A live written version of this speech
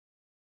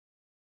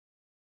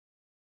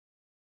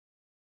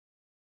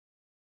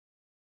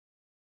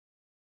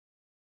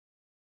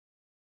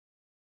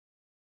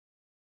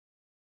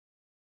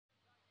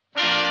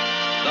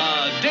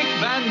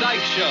Van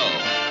Dyke Show.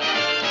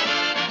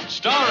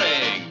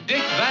 Starring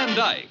Dick Van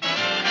Dyke,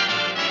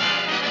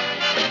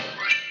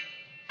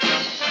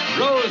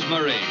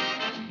 Rosemary,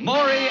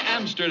 Maury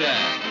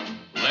Amsterdam,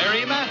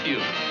 Larry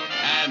Matthews,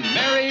 and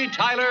Mary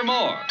Tyler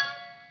Moore.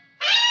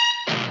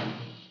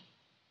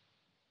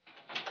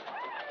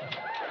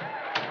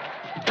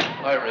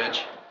 Hi,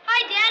 Rich.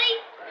 Hi, Daddy.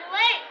 You're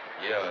late.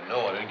 Yeah, I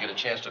know. I didn't get a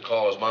chance to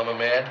call. Is Mama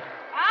mad?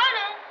 I don't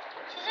know.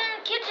 She's in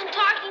the kitchen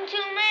talking to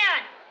a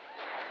man.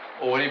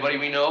 Oh, anybody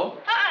we know?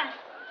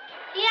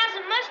 He has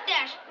a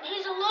mustache.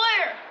 He's a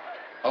lawyer.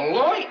 A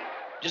lawyer?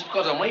 Just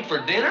because I'm late for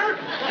dinner?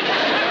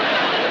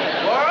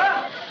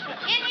 Laura?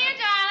 In here,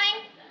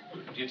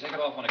 darling. Do you take it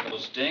off when it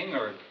goes ding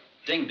or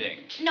ding-ding?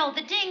 No,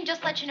 the ding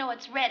just lets you know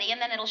it's ready, and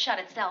then it'll shut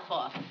itself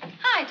off.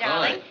 Hi,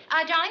 darling.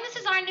 Darling, this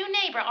is our new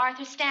neighbor,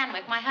 Arthur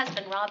Stanwyck, my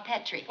husband, Rob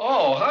Petrie.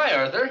 Oh, hi,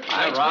 Arthur.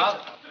 Hi, Rob.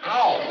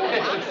 Oh.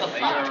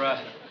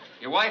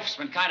 Your wife's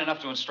been kind enough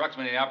to instruct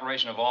me in the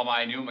operation of all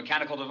my new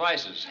mechanical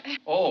devices.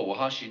 Oh, well,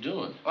 how's she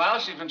doing? Well,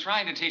 she's been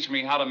trying to teach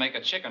me how to make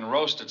a chicken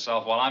roast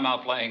itself while I'm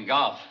out playing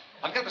golf.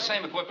 I've got the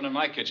same equipment in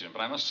my kitchen,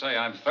 but I must say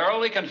I'm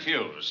thoroughly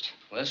confused.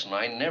 Listen,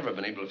 I've never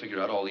been able to figure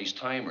out all these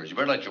timers. You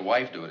better let your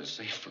wife do it. It's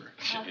safer.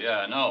 Yeah,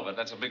 I know, but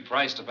that's a big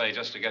price to pay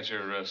just to get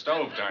your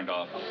stove turned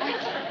off.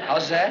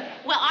 How's that?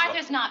 Well,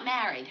 Arthur's not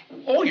married.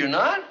 Oh, you're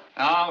not?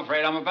 No, I'm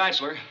afraid I'm a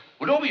bachelor.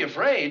 Well, don't be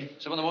afraid.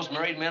 Some of the most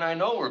married men I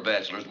know are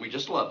bachelors. We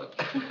just love it.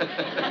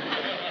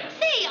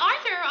 Say,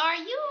 Arthur, are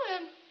you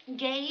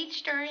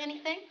engaged or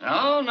anything?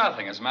 No,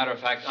 nothing. As a matter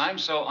of fact, I'm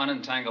so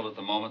unentangled at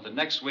the moment that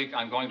next week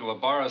I'm going to a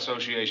bar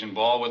association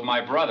ball with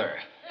my brother.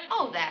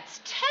 Oh,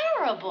 that's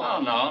terrible. Oh,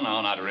 no,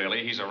 not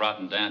really. He's a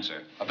rotten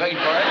dancer. I beg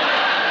your pardon?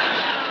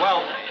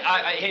 Well,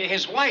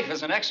 his wife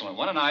is an excellent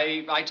one, and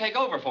I take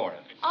over for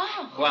him.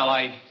 Oh. Well,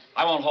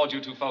 I won't hold you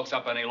two folks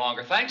up any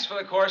longer. Thanks for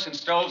the course in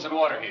stoves and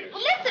water heaters.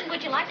 Well, listen,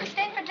 would you like to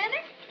stay for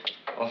dinner?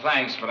 Well,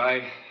 thanks, but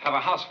I have a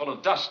house full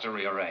of dust to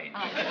rearrange.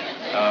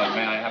 Oh.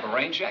 May I have a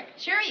rain check?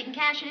 Sure, you can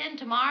cash it in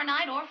tomorrow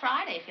night or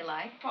Friday if you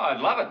like. Oh,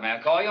 I'd love it. May I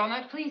call you on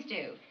that? Please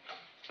do.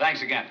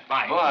 Thanks again.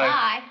 Bye.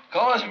 Bye.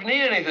 Call us if you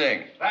need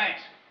anything.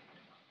 Thanks.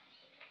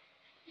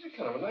 You're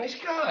kind of a nice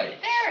guy.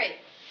 Very.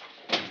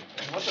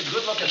 What's a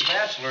good-looking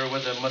bachelor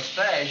with a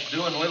mustache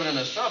doing living in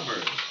the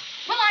suburbs?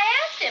 Well, I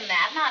asked him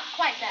that. Not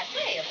quite that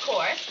way, of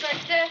course, but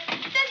says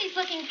he's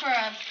looking for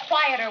a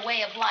quieter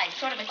way of life,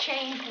 sort of a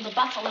change from the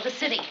bustle of the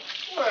city.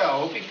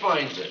 Well, hope he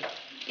finds it.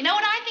 You know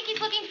what I think he's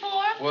looking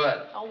for?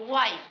 What? A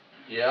wife.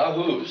 Yeah,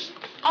 whose?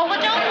 Oh,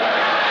 well, don't...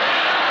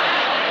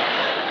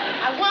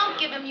 I won't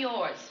give him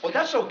yours. Well,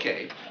 that's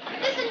okay.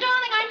 Listen,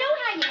 darling, I know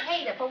how you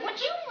hate it, but would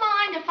you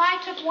mind if I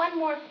took one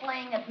more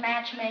fling at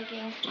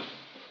matchmaking?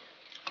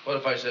 What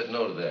if I said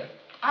no to that?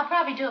 I'll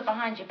probably do it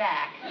behind your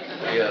back.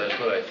 Yeah, that's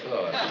what I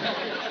thought.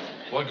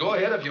 Well, go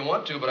ahead if you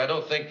want to, but I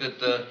don't think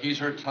that he's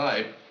her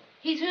type.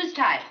 He's whose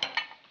type?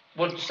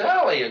 Well,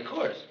 Sally, of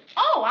course.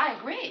 Oh, I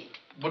agree.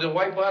 Well, then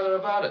why bother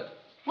about it?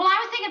 Well, I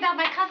was thinking about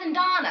my cousin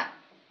Donna.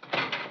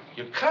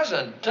 Your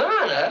cousin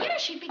Donna? Yeah,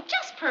 she'd be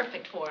just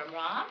perfect for him,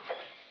 Rob.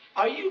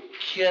 Are you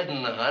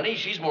kidding, honey?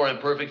 She's more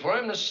imperfect for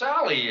him than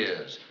Sally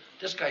is.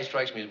 This guy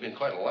strikes me as being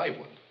quite a live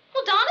one.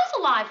 Well, Donna's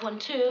a live one,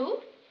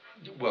 too.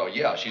 Well,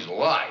 yeah, she's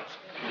alive.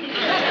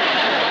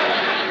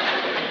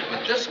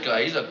 But this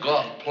guy, he's a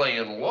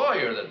golf-playing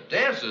lawyer that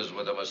dances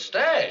with a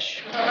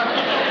mustache.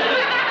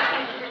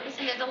 You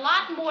see, there's a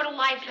lot more to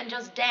life than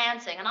just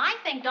dancing, and I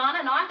think Donna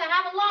and Arthur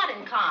have a lot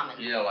in common.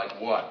 Yeah, like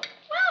what?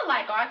 Well,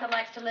 like Arthur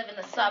likes to live in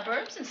the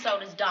suburbs, and so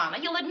does Donna.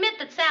 You'll admit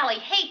that Sally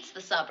hates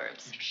the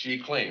suburbs. She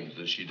claims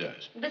that she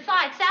does.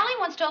 Besides, Sally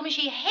once told me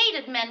she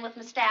hated men with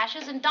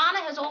mustaches, and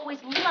Donna has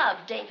always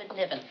loved David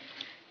Niven.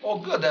 Oh,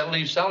 good. That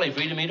leaves Sally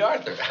free to meet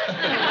Arthur.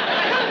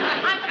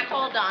 I'm going to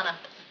call Donna.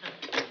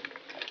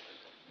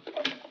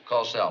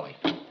 Call Sally.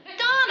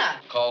 Donna!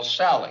 Call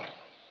Sally.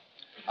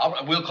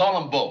 We'll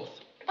call them both.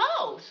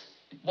 Both?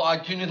 Well,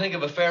 can you think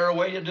of a fairer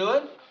way to do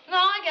it? No,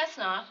 I guess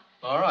not.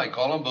 All right,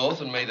 call them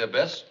both, and may the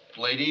best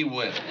lady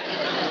win.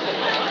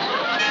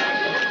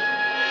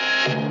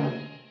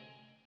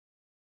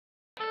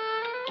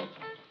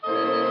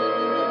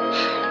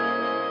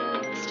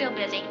 Still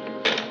busy.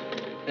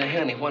 Now,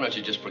 honey, why don't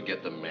you just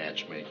forget the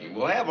matchmaking?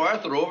 We'll have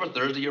Arthur over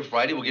Thursday or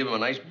Friday. We'll give him a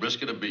nice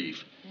brisket of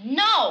beef.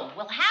 No,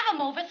 we'll have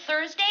him over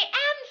Thursday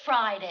and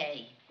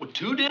Friday. With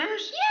 2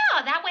 dinners?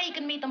 Yeah, that way he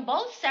can meet them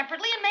both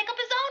separately and make up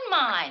his own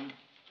mind.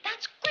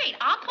 That's great.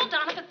 I'll call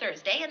Donna for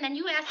Thursday, and then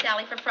you ask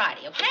Sally for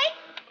Friday, okay?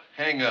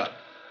 Hang up.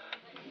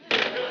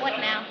 What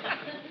now?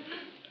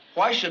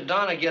 Why should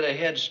Donna get a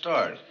head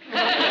start?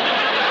 What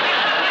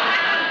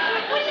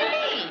do you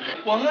mean?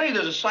 Well, honey,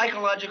 there's a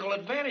psychological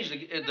advantage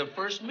at the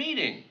first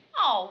meeting.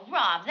 Oh,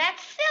 Rob,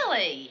 that's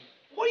silly.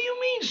 What do you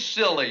mean,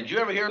 silly? Did you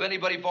ever hear of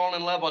anybody falling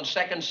in love on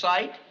second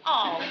sight?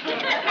 Oh,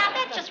 now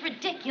that's just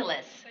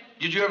ridiculous.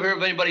 Did you ever hear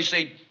of anybody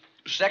say,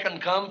 second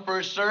come,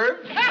 first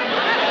serve? Rob,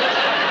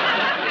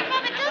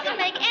 it doesn't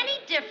make any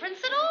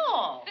difference at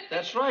all.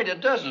 That's right,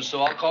 it doesn't,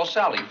 so I'll call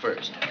Sally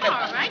first. All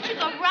right, you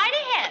go right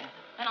ahead.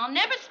 And I'll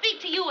never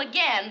speak to you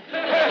again.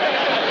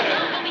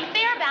 We'll be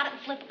fair about it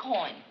and flip a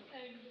coin.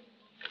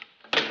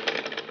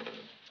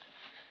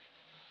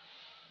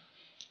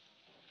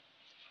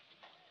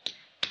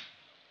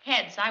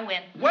 Heads. I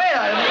win. Wait,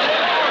 I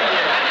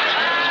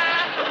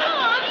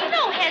Mom, you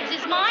know heads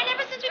is mine.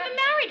 Ever since we've been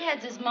married,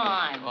 heads is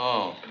mine.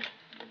 Oh.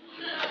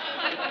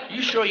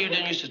 You sure you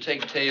didn't used to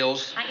take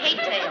tails? I hate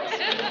tails.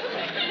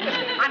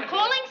 I'm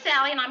calling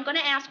Sally, and I'm going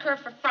to ask her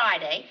for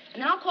Friday,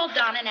 and then I'll call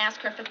Donna and ask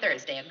her for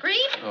Thursday.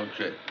 Agreed?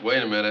 Okay.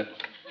 Wait a minute.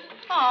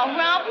 Oh,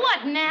 Rob,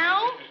 what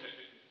now?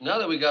 Now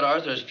that we got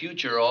Arthur's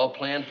future all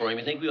planned for him,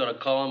 you think we ought to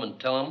call him and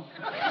tell him?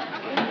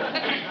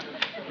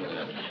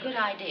 Good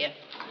idea.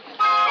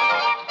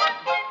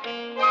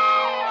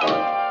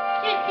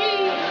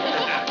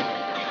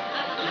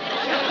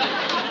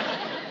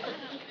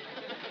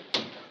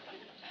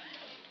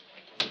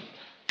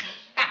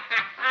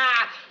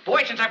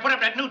 Boy, since I put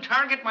up that new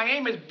target, my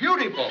aim is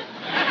beautiful.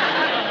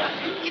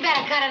 You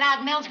better cut it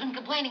out. Mel's been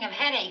complaining of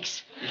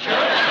headaches. You sure?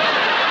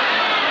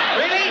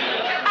 Really?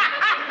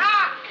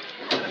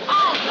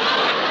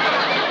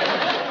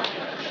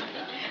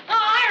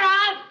 Hi,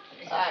 Rob.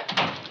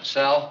 Hi.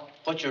 Sal,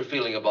 what's your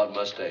feeling about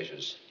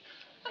mustaches?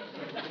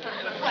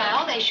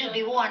 Well, they should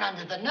be worn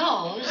under the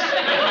nose.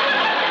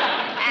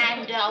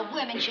 And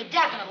women should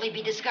definitely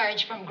be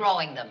discouraged from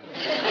growing them.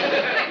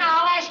 Now,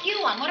 I'll ask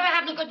you one. What about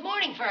having a good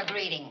morning for a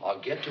greeting? I'll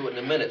get to it in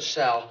a minute.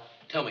 Sal,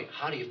 tell me,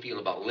 how do you feel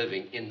about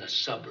living in the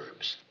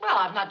suburbs? Well,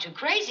 I'm not too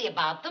crazy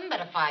about them, but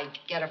if I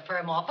get a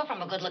firm offer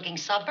from a good-looking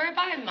suburb,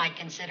 I might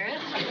consider it.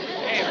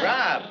 Hey,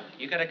 Rob,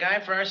 you got a guy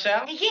for our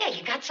Sal? Yeah,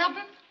 you got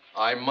something?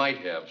 I might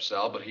have,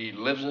 Sal, but he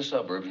lives in the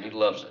suburbs and he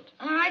loves it.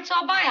 All right, so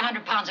I'll buy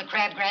 100 pounds of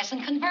crabgrass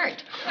and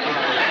convert.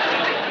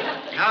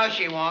 No,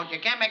 she won't. You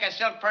can't make a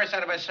silk purse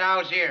out of a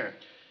sow's ear.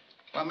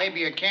 Well,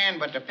 maybe you can,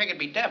 but the pig'd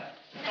be deaf.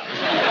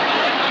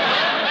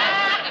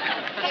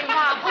 Hey,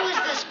 Rob, who is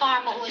this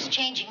farmer who is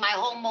changing my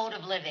whole mode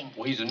of living?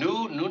 Well, he's a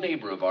new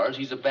neighbor of ours.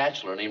 He's a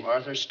bachelor named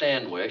Arthur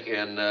Stanwyck,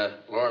 and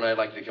Laura and I'd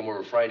like to come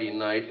over Friday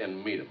night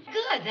and meet him.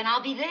 Good, then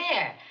I'll be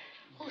there.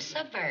 Oh,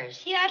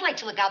 suburbs. Yeah, I'd like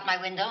to look out my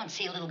window and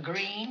see a little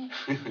green.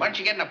 Why don't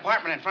you get an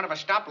apartment in front of a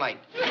stoplight?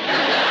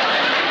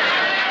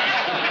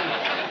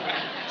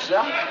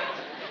 Sal,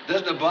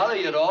 doesn't it bother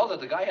you at all that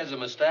the guy has a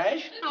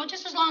mustache? No,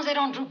 just as long as they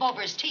don't droop over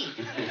his teeth.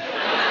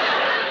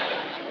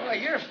 Boy,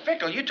 you're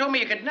fickle. You told me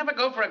you could never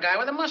go for a guy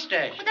with a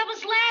mustache. But that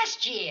was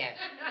last year.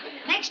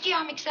 Next year,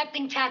 I'm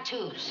accepting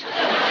tattoos.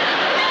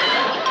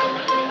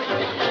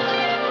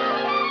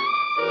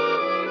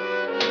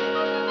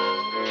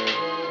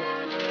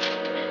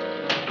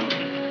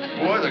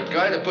 Boy, the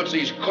guy that puts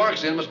these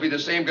corks in must be the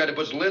same guy that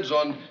puts lids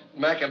on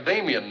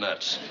macadamia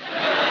nuts.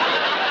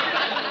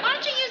 Why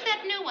don't you use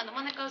that new one, the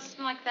one that goes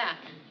like that?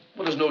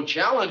 Well, there's no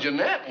challenge in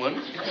that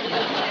one.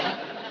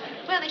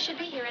 Well, they should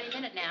be here any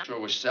minute now. Sure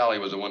wish Sally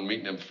was the one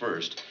meeting him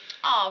first.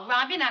 Oh,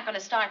 Rob, you're not going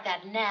to start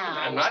that now.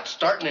 I'm not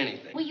starting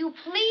anything. Will you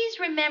please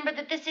remember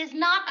that this is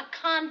not a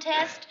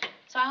contest?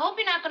 So I hope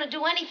you're not going to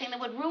do anything that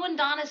would ruin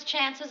Donna's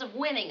chances of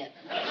winning it.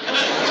 But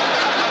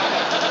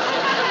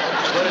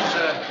it's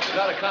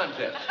not a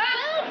contest.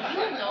 Well,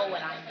 you know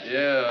what I mean.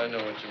 Yeah, I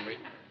know what you mean.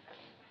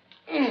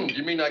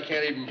 You mean I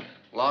can't even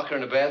lock her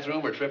in the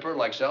bathroom or trip her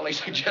like Sally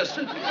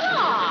suggested?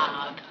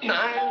 Rob.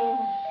 No.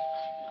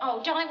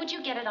 Oh, Johnny, would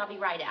you get it? I'll be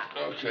right out.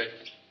 Okay.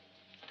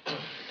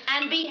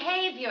 And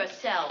behave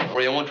yourself.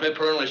 Or you won't trip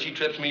her unless she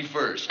trips me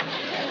first.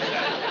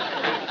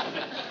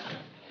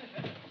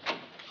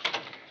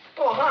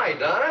 Oh, hi,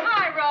 Donna.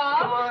 Hi,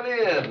 Rob. Come on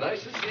in.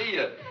 Nice to see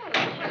you.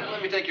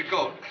 Let me take your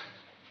coat.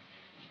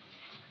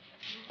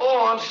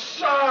 Oh, I'm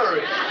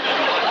sorry.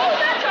 Oh,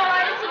 that's all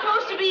right. It's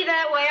supposed to be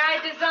that way. I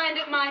designed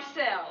it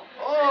myself.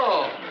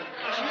 Oh,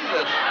 gee,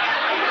 that's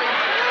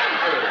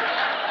clever.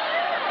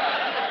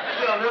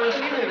 Yeah, I've never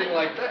seen anything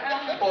like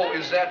that. Oh,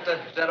 is that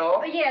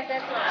all? Yes,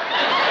 that's right.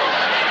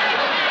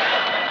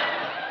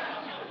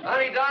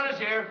 Honey, Donna's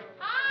here.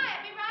 Hi,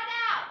 I'll be right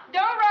out.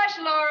 Don't rush,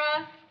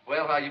 Laura.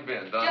 Well, how you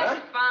been, Donna?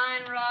 Just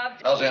fine, Rob.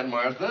 How's Aunt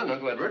Martha and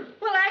Uncle Edward?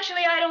 Well,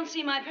 actually, I don't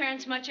see my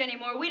parents much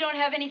anymore. We don't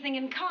have anything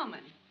in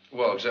common.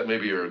 Well, except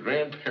maybe your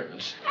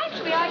grandparents.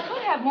 Actually, I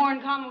could have more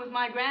in common with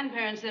my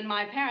grandparents than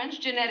my parents,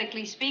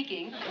 genetically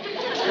speaking.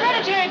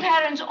 Hereditary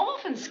patterns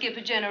often skip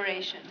a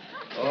generation.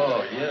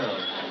 Oh, yeah.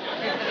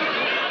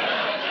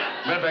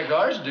 Matter of fact,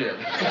 ours did.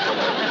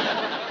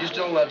 You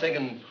still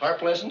taking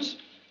harp lessons?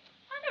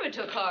 I never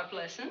took harp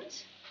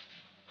lessons.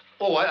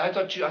 Oh, I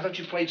thought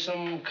you played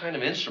some kind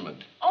of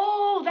instrument.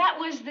 Oh, that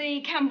was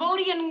the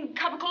Cambodian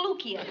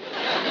kabakalukia.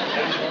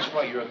 That's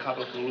right, you're a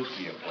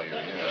kabakalukia player,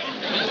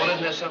 yeah. Well,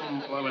 isn't that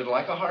something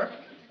like a harp?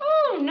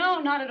 Oh, no,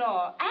 not at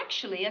all.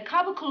 Actually, a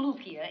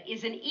kabakalukia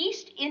is an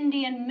East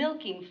Indian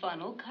milking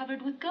funnel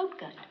covered with goat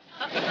gut.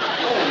 Oh,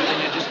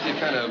 and you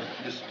kind of.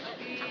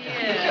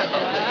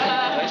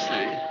 Yeah, I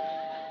see.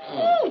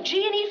 Oh,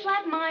 G and E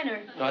flat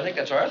minor. No, I think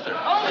that's Arthur.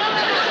 Oh, no,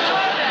 that's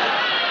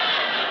Arthur.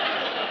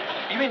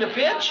 You mean the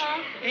pitch?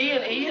 E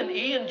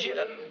and G.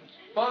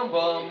 Bum,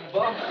 bum,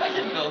 bum. I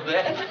didn't know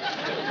that.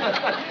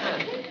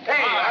 Hey,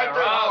 Hi, Arthur,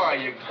 Rob. how are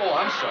you? Oh,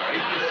 I'm sorry.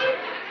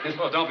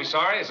 Well, don't be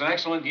sorry. It's an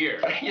excellent year.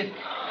 Yeah,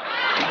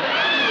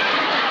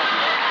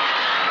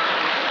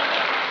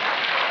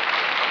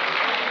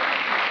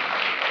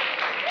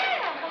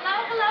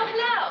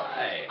 hello.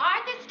 Hey.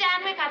 Arthur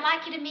Stanwyck, I'd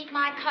like you to meet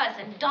my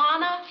cousin,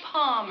 Donna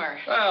Palmer.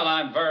 Well,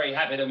 I'm very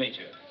happy to meet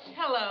you.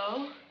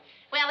 Hello.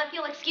 Well, if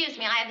you'll excuse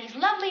me, I have these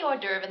lovely hors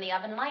d'oeuvres in the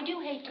oven, and I do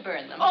hate to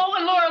burn them. Oh,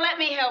 and Laura, let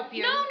me help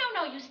you. No.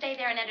 You stay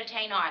there and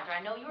entertain Arthur.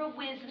 I know you're a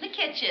whiz in the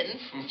kitchen.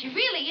 She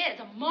really is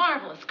a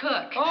marvelous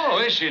cook.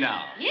 Oh, is she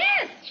now?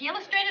 Yes, she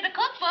illustrated a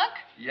cookbook.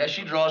 Yeah,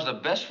 she draws the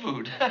best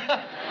food. She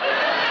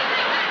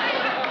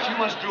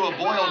once drew a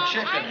boiled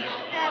chicken.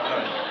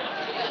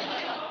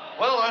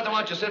 Well, Arthur, why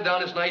don't you sit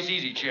down in this nice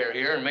easy chair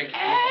here and make...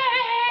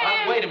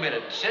 wait a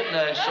minute. Sit in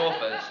the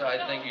sofa, so I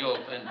think you'll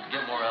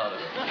get more out of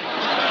it.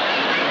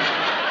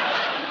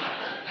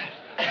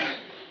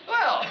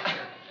 Well,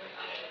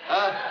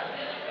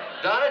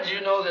 Donna, did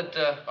you know that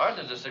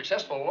Arthur's a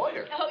successful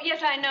lawyer? Oh,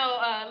 yes, I know.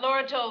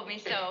 Laura told me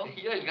so.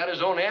 Yeah, he's got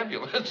his own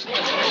ambulance.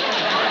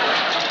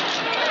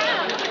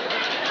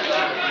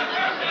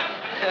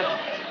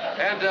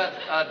 And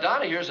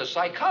Donna here's a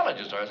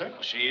psychologist, Arthur.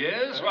 She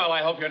is? Well,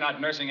 I hope you're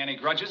not nursing any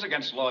grudges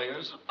against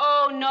lawyers.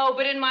 Oh, no,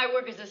 but in my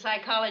work as a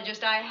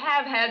psychologist, I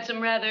have had some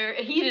rather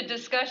heated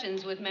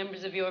discussions with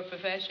members of your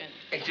profession.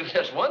 Hey,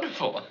 that's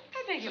wonderful.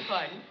 I beg your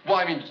pardon. Well,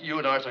 I mean, you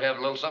and Arthur have a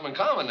little something in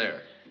common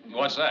there.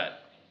 What's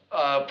that?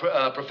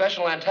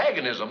 Professional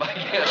antagonism, I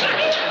guess.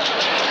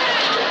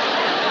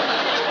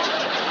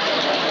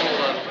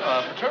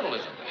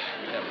 Paternalism.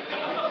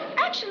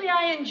 Actually,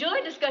 I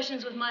enjoy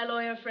discussions with my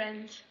lawyer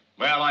friends.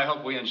 Well, I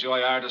hope we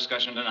enjoy our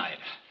discussion tonight.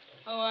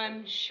 Oh,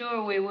 I'm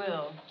sure we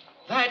will.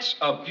 That's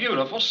a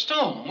beautiful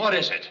stone. What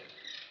is it?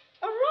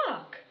 A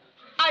rock.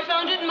 I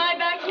found it in my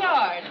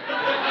backyard.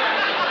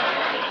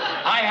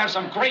 I have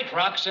some great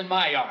rocks in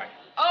my yard.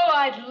 Oh,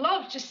 I'd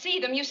love to see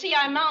them. You see,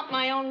 I mount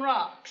my own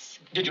rocks.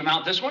 Did you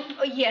mount this one?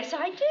 Oh, yes,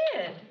 I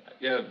did.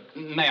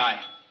 May I?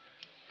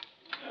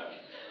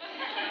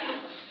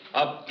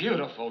 A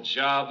beautiful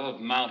job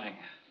of mounting.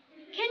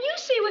 Can you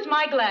see with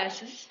my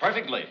glasses?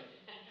 Perfectly.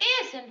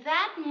 Isn't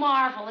that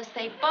marvelous?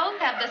 They both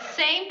have the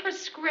same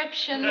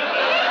prescription. You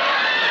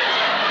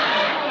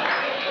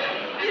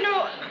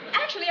know,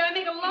 actually, I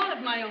make a lot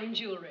of my own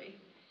jewelry.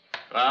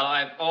 Well,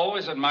 I've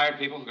always admired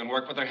people who can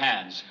work with their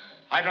hands.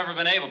 I've never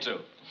been able to.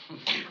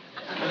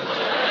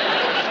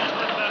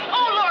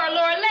 Oh,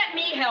 Laura, let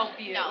me help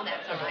you. No,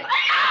 that's all right.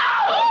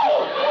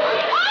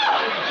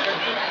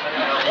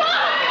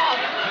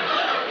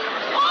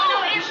 Oh,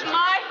 no, it's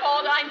my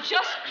fault. I'm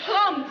just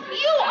clumsy.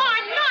 You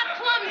are not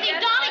clumsy,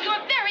 Donna.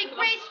 You're very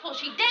graceful.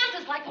 She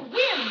dances like the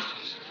wind.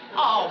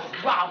 Oh,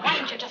 Rob, why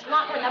don't you just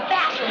lock her in the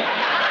bathroom?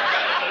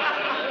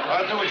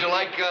 Arthur, would you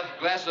like a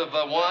glass of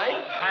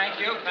wine? Thank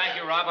you,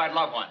 Rob. I'd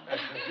love one.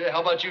 Yeah,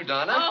 how about you,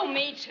 Donna? Oh,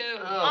 me too.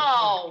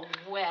 Oh,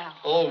 well.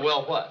 Oh,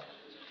 well, what?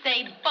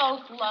 They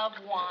both love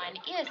wine.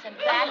 Isn't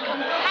that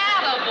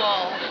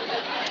compatible?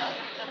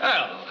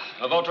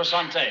 Well, votre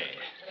santé.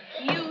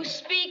 You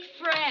speak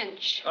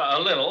French. A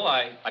little.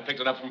 I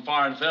picked it up from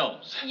foreign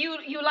films.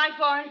 You like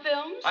foreign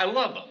films? I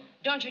love them.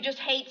 Don't you just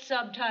hate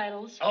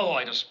subtitles? Oh,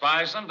 I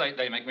despise them.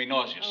 They make me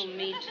nauseous. Oh,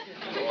 me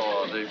too.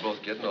 Oh, they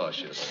both get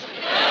nauseous.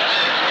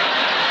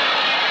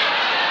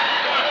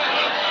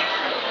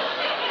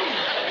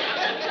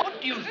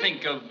 What do you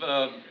think of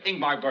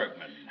Ingmar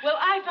Bergman? Well,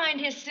 I find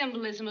his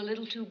symbolism a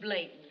little too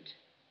blatant.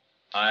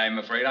 I'm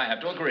afraid I have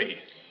to agree.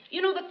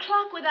 You know, the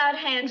clock without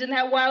hands in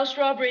that Wild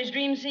Strawberries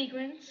dream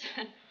sequence?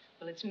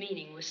 Well, its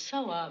meaning was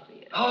so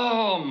obvious.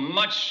 Oh,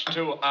 much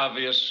too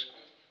obvious.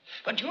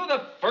 But you're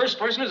the first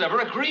person who's ever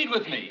agreed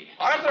with me.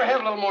 Arthur,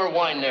 have a little more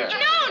wine there. No,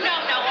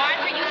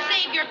 Arthur. You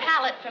save your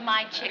palate for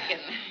my chicken.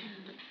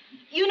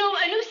 You know,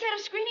 a new set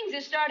of screenings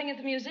is starting at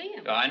the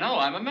museum. I know.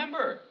 I'm a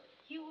member.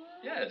 You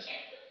are? Yes.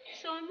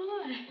 So am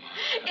I.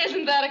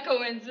 Isn't that a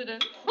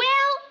coincidence?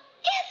 Well,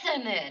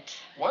 isn't it?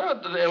 Why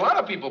not? A lot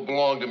of people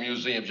belong to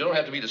museums. You don't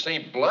have to be the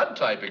same blood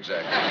type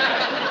exactly.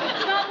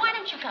 Well, why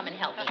don't you come and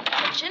help me in the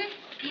kitchen?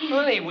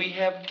 Honey, we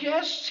have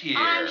guests here.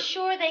 I'm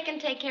sure they can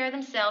take care of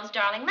themselves,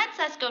 darling. Let's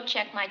us go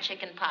check my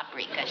chicken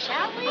paprika,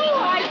 shall we? Oh,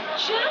 I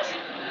just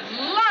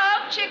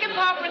love chicken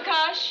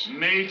paprikash.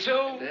 Me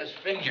too. There's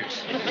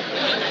fingers.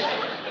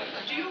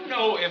 Do you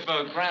know if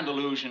a grand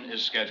illusion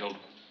is scheduled?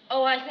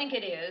 Oh, I think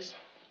it is.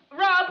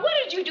 Rob, what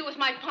did you do with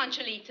my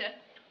poncholita?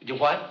 You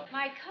what?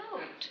 My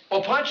coat.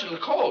 Oh, Poncho,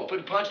 cold.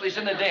 Put Poncho's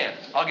in the den.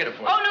 I'll get it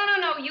for you. Oh,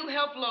 no. You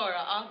help Laura.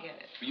 I'll get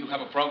it. You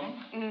have a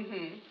program?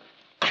 Mm-hmm.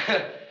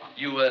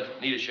 You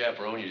need a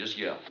chaperone, you just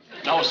yell.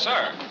 No,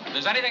 sir. If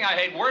there's anything I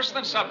hate worse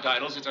than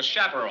subtitles, it's a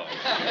chaperone.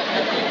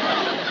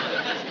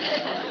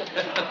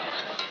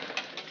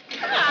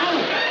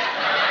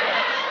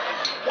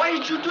 Why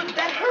did you do that?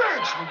 That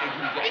hurts when you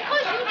do that.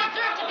 Because you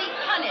deserve to be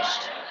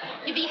punished.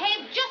 You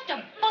behaved just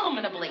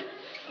abominably.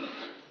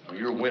 Well,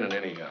 you're winning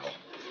anyhow.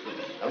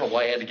 I don't know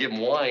why I had to give him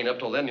wine. Up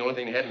till then, the only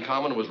thing they had in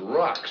common was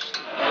rocks.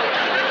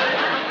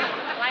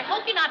 Well, I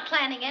hope you're not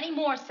planning any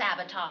more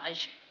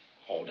sabotage.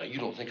 Oh, now, you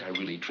don't think I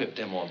really tripped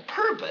them on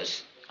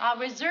purpose? I'll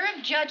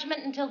reserve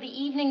judgment until the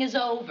evening is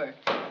over.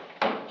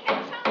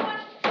 Can someone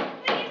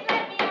please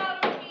let me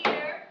out of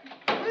here?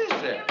 What is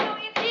that?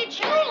 Did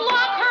you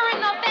lock her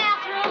in the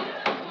bathroom?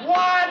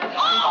 What?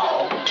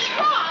 Oh,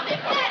 Rob, if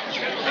that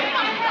isn't...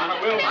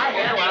 I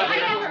have.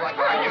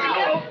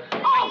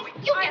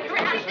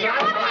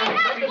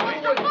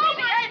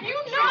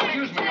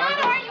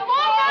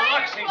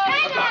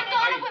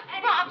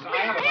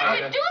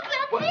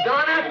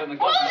 the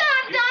Hold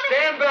customers. on, Donna.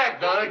 Stand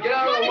back, Donna. Get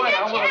out of the way.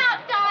 Get you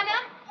out, Donna.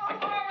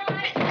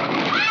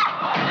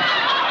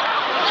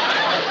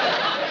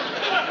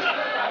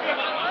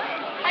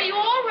 Are you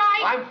all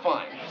right? I'm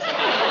fine.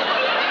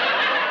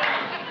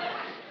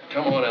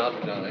 Come on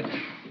out, Donna.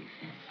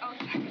 Oh,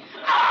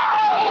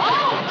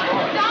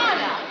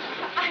 Donna.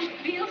 I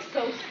feel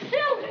so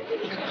silly.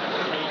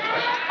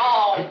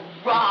 Oh,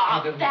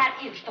 Rob, that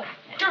is the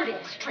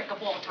dirtiest trick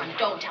of all time.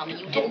 Don't tell me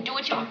you didn't do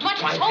it. You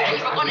much as told me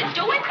you were going to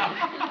do it.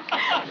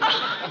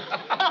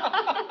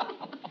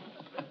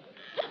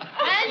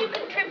 Well, you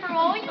can trip her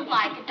all you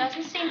like. It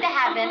doesn't seem to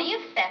have any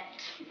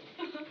effect.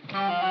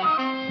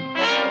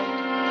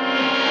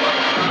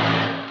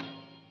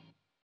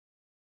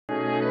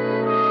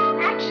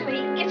 Actually,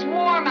 it's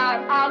warm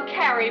out. I'll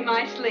carry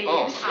my sleeves.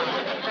 Oh.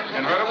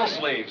 Convertible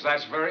sleeves.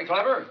 That's very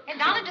clever. And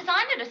Donna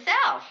designed it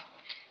herself.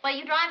 Well,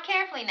 you drive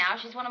carefully now.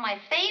 She's one of my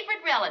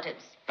favorite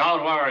relatives.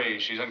 Don't worry.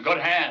 She's in good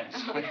hands.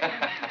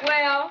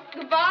 Well,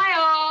 goodbye,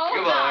 all.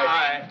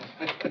 Goodbye.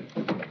 Oops.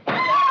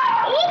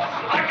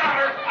 I got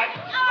her.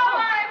 Oh,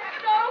 I'm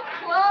so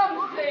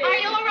clumsy. Are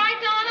you all right,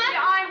 Donna?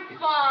 Yeah, I'm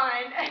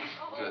fine.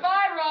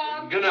 Bye,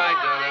 Rob. Good night,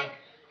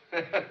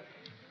 Donna.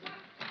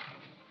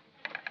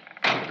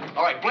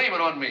 All right, blame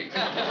it on me.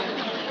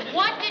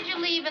 What did you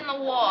leave in the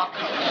walk?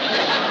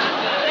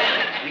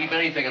 Leave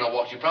anything in a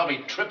walk. She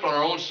probably tripped on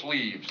her own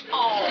sleeves.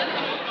 Oh.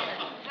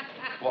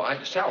 Well,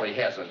 Sally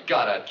hasn't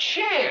got a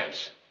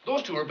chance.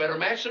 Those two are a better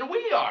match than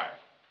we are.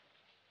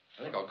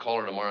 I think I'll call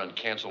her tomorrow and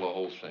cancel the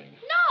whole thing.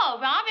 No,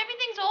 Rob,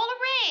 everything's all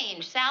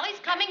arranged. Sally's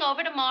coming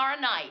over tomorrow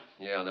night.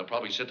 Yeah, and they'll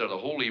probably sit there the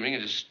whole evening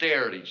and just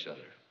stare at each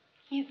other.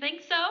 You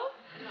think so?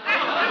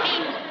 I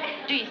mean,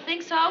 do you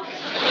think so?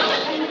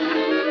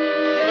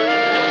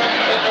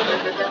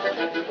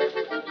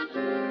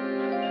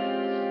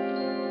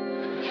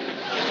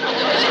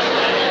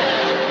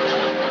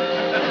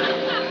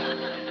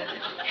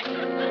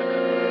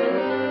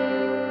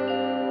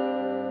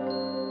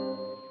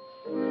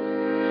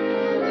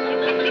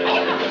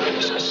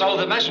 So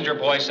the messenger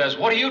boy says,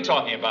 what are you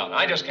talking about?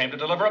 I just came to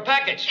deliver a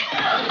package.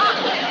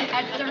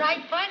 That's the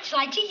right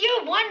punchline. Gee,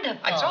 you're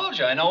wonderful. I told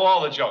you, I know all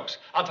the jokes.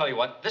 I'll tell you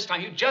what, this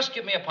time you just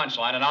give me a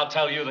punchline and I'll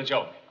tell you the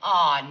joke.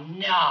 Oh,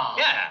 no.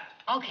 Yeah.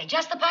 Okay,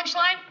 just the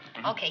punchline?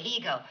 Okay, here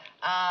you go.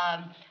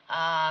 All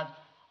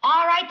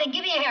right, then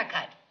give me a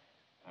haircut.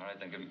 All right,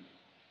 then give me...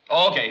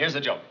 Oh, okay, here's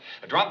the joke.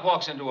 A drunk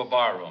walks into a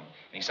bar room,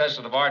 and he says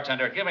to the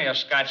bartender, give me a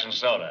scotch and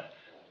soda.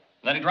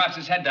 And then he drops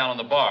his head down on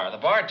the bar. The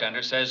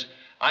bartender says,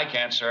 I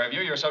can't serve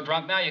you. You're so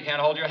drunk now you can't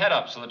hold your head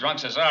up. So the drunk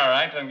says, all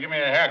right, then give me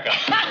a haircut.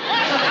 Oh,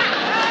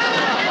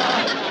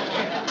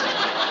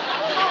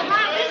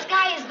 Rob, this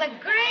guy is the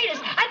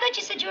greatest. I thought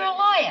you said you were a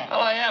lawyer. Well,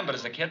 I am, but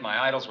as a kid,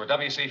 my idols were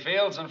W.C.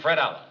 Fields and Fred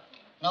Allen.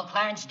 No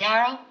Clarence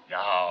Darrow?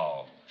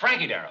 No,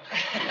 Frankie Darrow.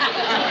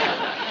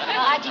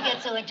 Well, how'd you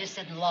get so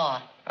interested in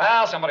law?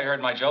 Well, somebody heard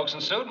my jokes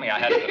and sued me. I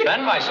had to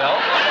defend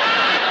myself.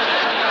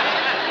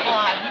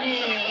 Oh, me.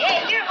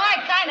 Hey, you're my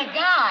kind of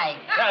guy.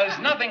 There's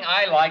nothing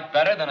I like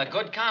better than a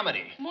good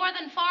comedy. More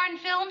than foreign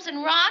films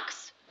and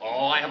rocks?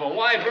 Oh, I have a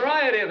wide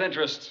variety of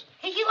interests.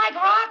 Hey, you like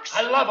rocks?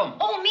 I love them.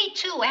 Oh, me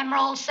too.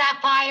 Emeralds,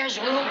 sapphires,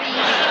 rubies.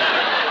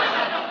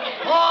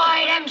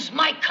 Boy, them's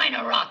my kind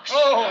of rocks.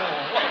 Oh,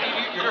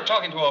 you're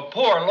talking to a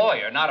poor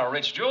lawyer, not a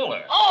rich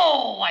jeweler.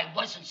 Oh, I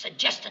wasn't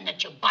suggesting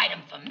that you buy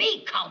them for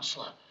me,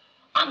 counselor.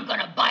 I'm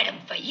gonna buy them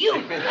for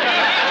you.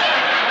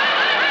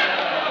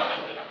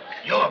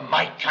 You're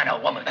my kind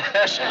of woman.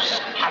 This is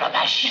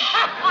calabash.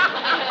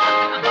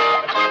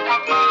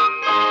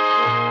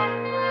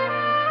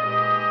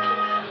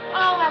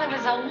 Oh, well, it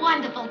was a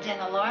wonderful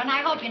dinner, Laura, and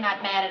I hope you're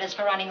not mad at us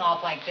for running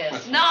off like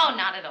this. No,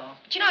 not at all.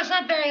 But you know, it's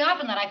not very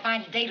often that I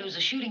find a date who's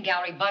a shooting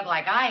gallery bug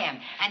like I am,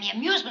 and the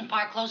amusement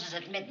park closes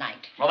at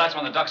midnight. Well, that's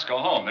when the ducks go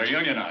home. They're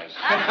unionized.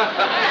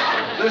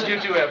 Listen, you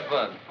two have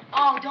fun.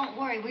 Oh, don't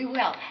worry, we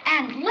will.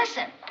 And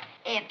listen,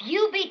 if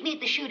you beat me at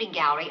the shooting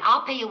gallery,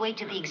 I'll pay your way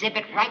to the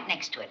exhibit right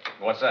next to it.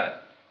 What's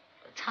that?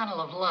 The Tunnel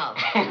of Love.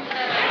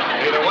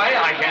 Either way,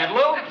 I can't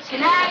lose.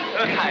 Good night.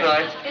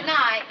 Good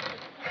night.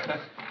 Good night.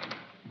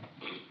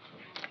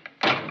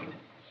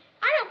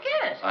 I don't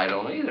get it. I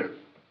don't either.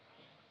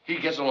 He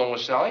gets along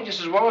with Sally just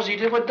as well as he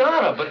did with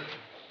Donna, but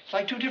it's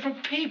like two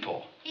different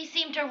people. He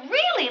seemed to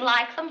really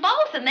like them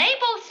both, and they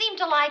both seemed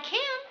to like him.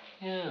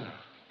 Yeah.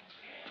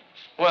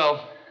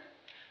 Well,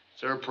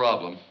 it's their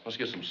problem. Let's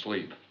get some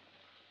sleep.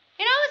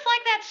 You know, it's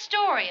like that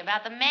story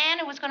about the man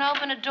who was going to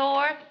open a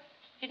door.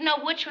 Didn't know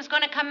which was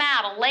going to come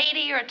out, a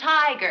lady or a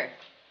tiger.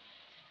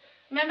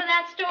 Remember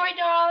that story,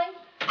 darling?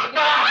 Oh,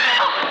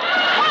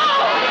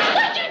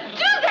 what'd you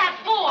do that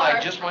for? I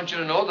just want you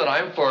to know that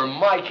I'm for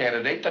my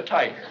candidate, the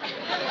tiger.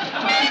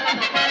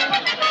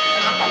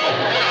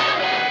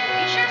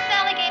 You sure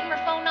Sally gave him her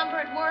phone number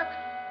at work?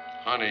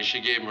 Honey, she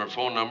gave him her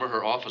phone number,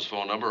 her office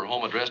phone number, her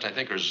home address, and I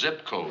think her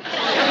zip code.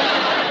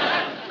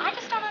 I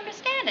just don't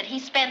understand it. He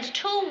spends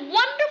 2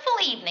 wonderful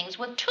evenings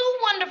with 2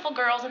 wonderful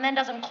girls and then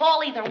doesn't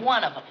call either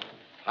one of them.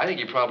 I think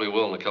he probably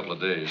will in a couple of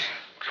days.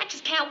 I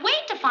just can't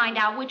wait to find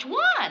out which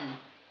one.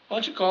 Why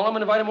don't you call him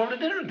and invite him over to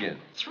dinner again?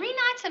 3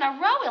 nights in a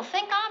row, he'll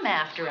think I'm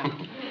after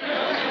him.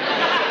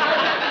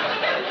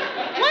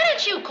 Why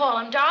don't you call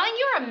him, darling?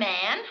 You're a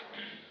man.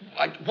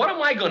 What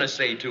am I going to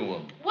say to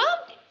him? Well,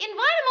 invite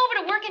him over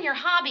to work in your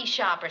hobby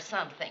shop or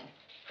something.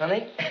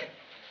 Honey,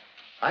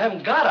 I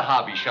haven't got a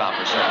hobby shop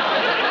or something.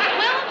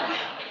 Well,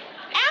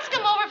 ask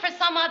him over for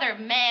some other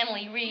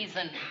manly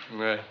reason.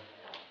 All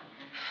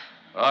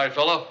right,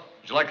 fella.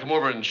 Would you like to come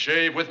over and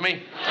shave with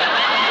me?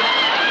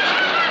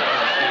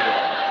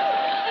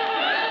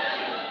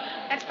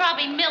 That's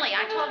probably Millie.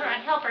 I told her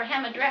I'd help her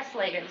hem a dress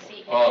later this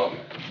evening. Oh.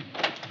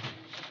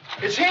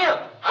 It's him.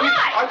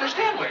 Hi. Arthur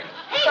Stanley.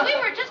 Hey, we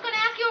were just going to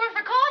ask you over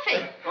for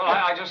coffee. Well,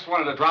 I just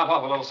wanted to drop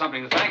off a little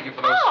something to thank you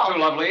for those 2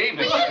 lovely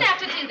evenings. Well, you didn't have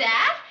to do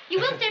that. You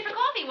will stay for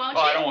coffee, won't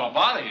you? Oh, I don't want to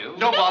bother you.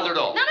 No bother at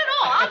all. None at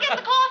all. I'll get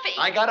the coffee.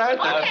 I got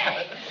Arthur.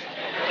 Okay.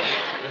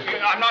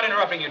 I'm not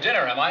interrupting your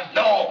dinner, am I?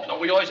 No,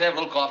 we always have a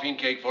little coffee and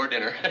cake for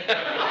dinner.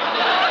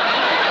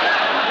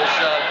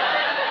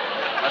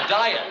 A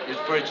diet.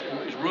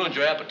 It's ruined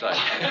your appetite.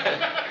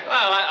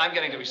 Well, I'm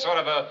getting to be sort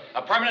of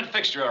a permanent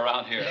fixture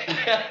around here.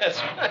 That's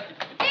right.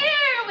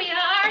 Here we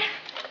are.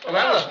 Well,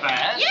 that was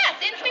fast. Yes,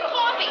 instant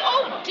coffee.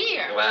 Oh,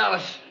 dear. Well,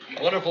 it's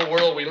a wonderful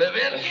world we live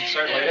in. It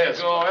certainly is.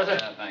 Go, Arthur.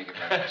 Thank you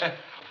very much.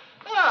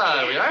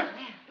 There we are.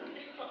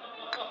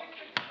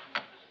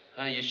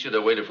 Honey, you should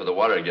have waited for the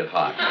water to get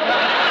hot.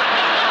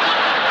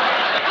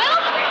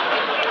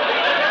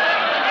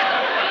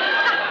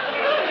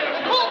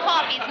 Cool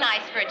coffee's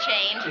nice for a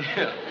change.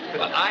 Yeah.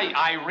 But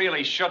I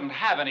really shouldn't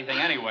have anything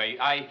anyway.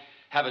 I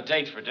have a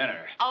date for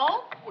dinner.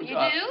 Oh, you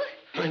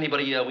do?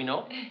 Anybody we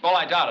know? Well,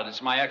 I doubt it.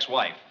 It's my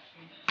ex-wife.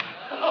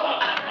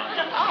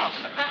 Oh,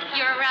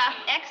 your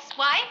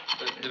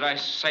ex-wife? Did I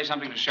say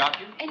something to shock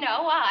you?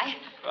 No, why?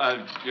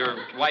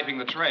 You're wiping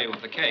the tray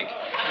with the cake.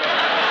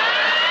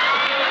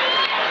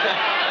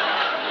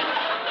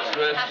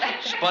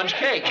 Sponge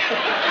cake.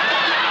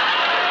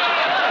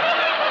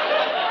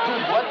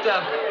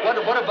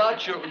 What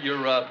about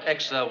your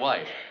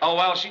ex-wife? Oh,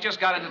 well, she just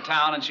got into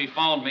town and she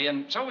phoned me,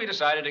 and so we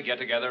decided to get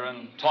together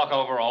and talk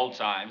over old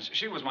times.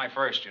 She was my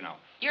first, you know.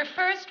 Your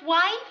first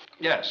wife?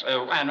 Yes,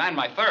 and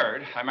my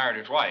third. I married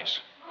her twice.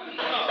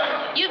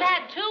 You've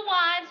had 2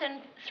 wives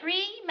and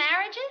 3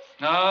 marriages?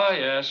 Oh,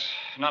 yes.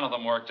 None of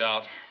them worked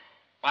out.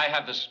 I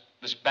have this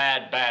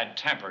bad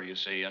temper, you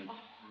see, and,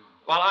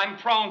 well, I'm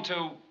prone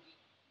to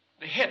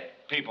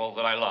hit people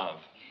that I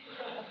love.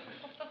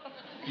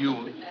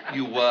 You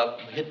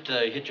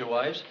hit your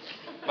wives?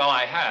 Well,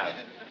 I have.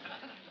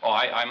 Oh,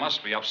 I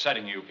must be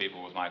upsetting you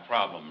people with my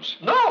problems.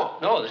 No,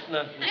 there's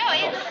not. No,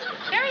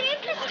 it's very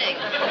interesting.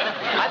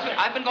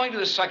 I've been going to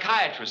the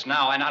psychiatrist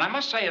now, and I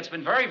must say it's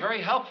been very,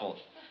 very helpful.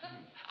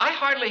 I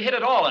hardly hit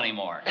at all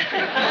anymore. Well,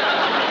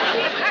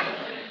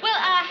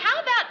 how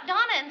about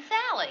Donna and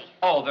Sally?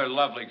 Oh, they're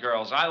lovely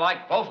girls. I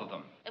like both of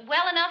them.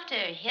 Well enough to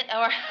hit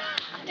or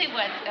to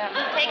what,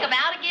 take them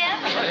out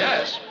again?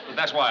 Yes, but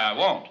that's why I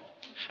won't.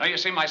 Now, you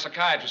see, my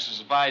psychiatrist has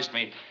advised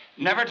me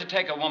never to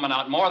take a woman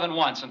out more than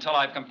once until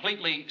I've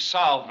completely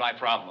solved my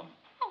problem.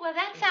 Oh, well,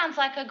 that sounds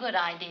like a good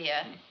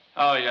idea.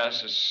 Oh,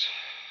 yes, it's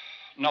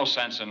no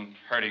sense in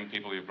hurting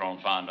people you've grown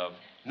fond of.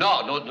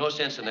 No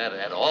sense in that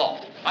at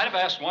all. I'd have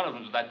asked one of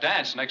them to that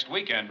dance next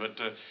weekend, but,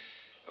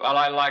 well,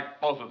 I like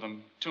both of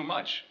them too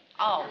much.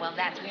 Oh, well,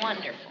 that's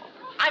wonderful.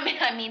 I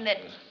mean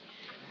that,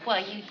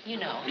 well, you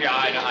know. Yeah,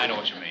 I know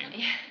what you mean.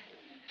 Yeah.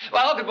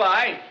 Well,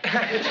 goodbye.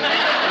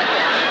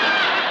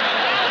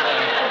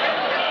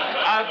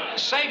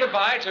 Say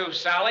goodbye to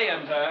Sally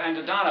and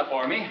to Donna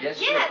for me. Yes,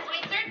 we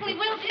certainly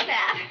will do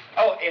that.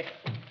 Oh,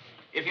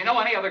 if you know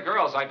any other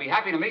girls, I'd be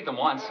happy to meet them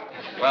once.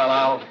 Well,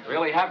 I'll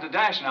really have to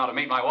dash now to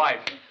meet my wife.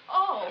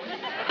 Oh.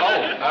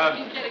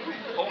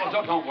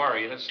 Don't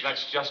worry.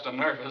 That's just a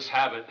nervous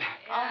habit.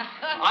 Oh.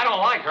 I don't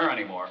like her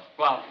anymore.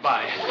 Well,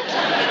 bye.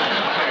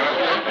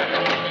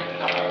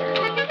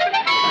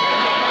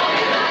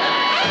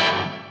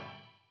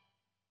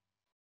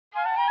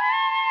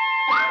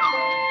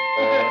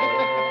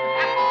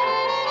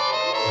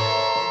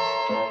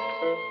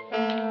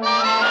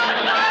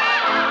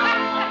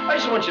 I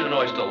just want you to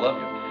know I still love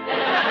you.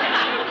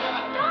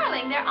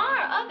 Darling, there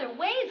are other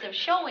ways of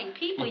showing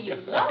people you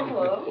love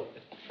them.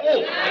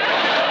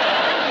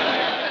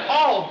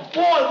 Oh,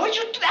 boy, what'd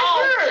you do?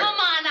 That hurt. Come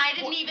on, I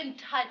didn't even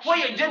touch Well,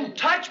 you didn't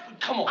touch?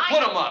 Come on,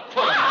 put them up.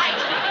 Put them up. All right.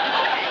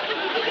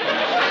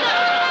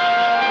 Okay.